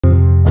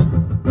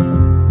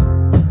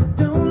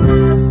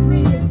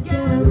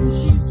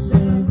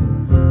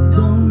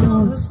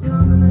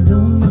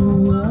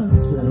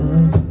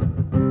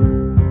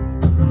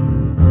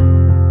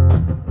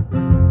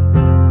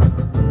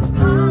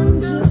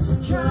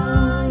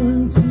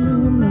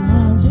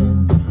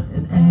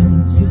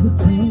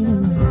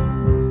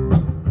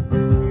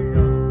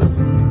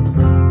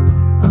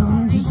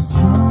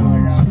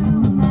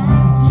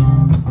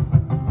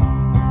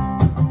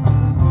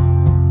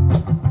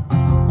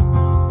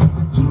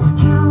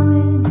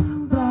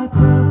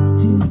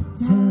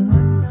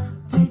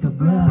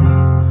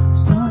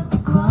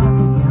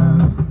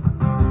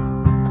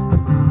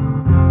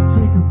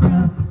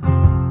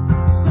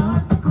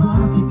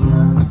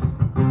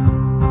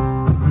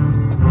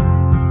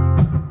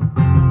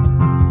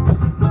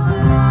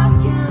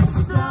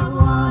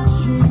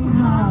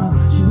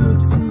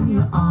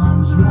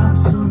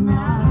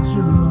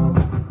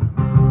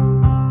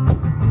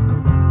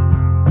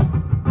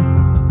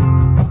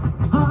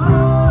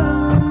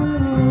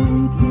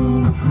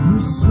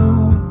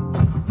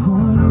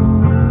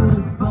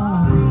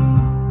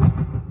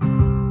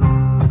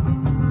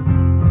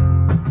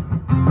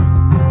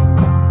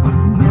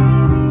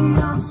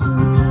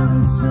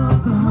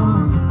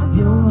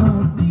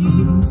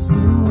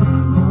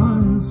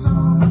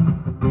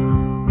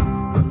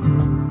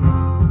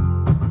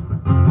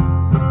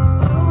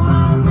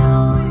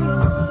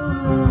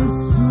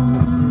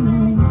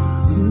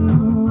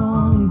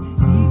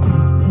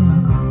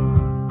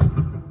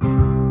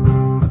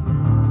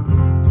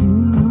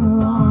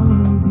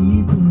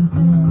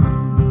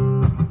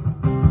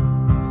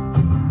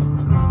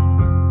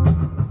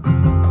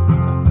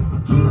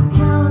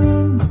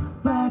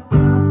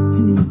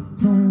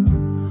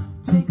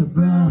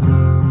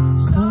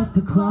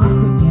clock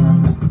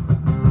again.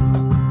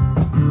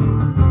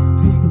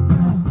 Take a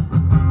breath,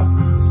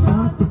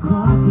 start the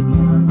clock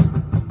again.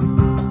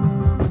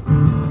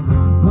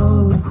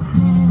 Both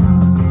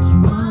hands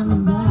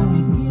running back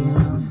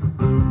again.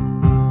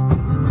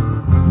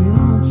 You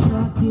don't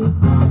chuck it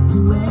back to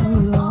where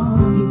it all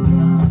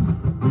began.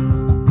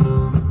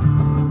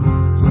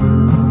 Too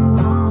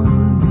long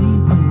and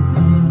deep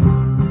within.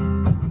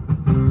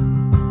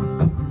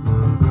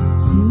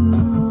 Too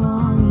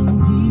long and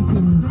deep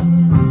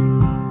within.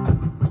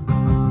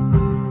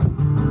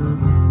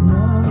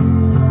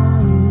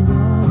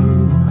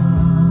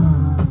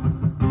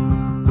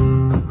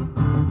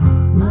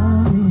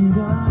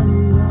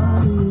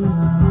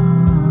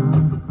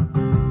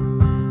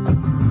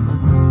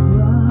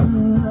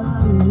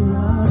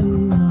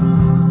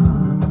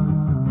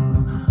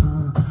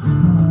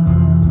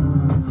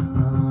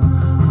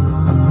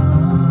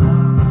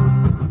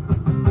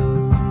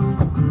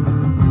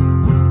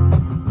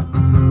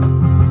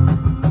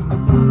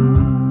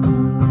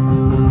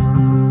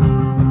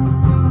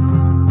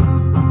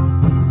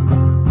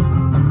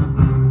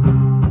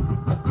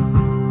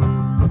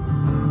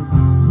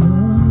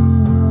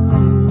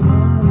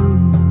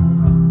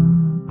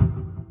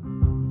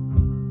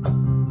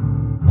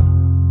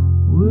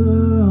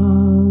 We're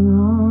all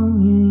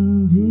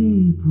longing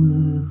deep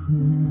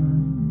within.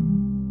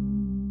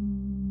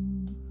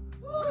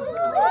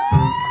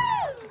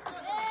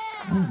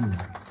 Thank you.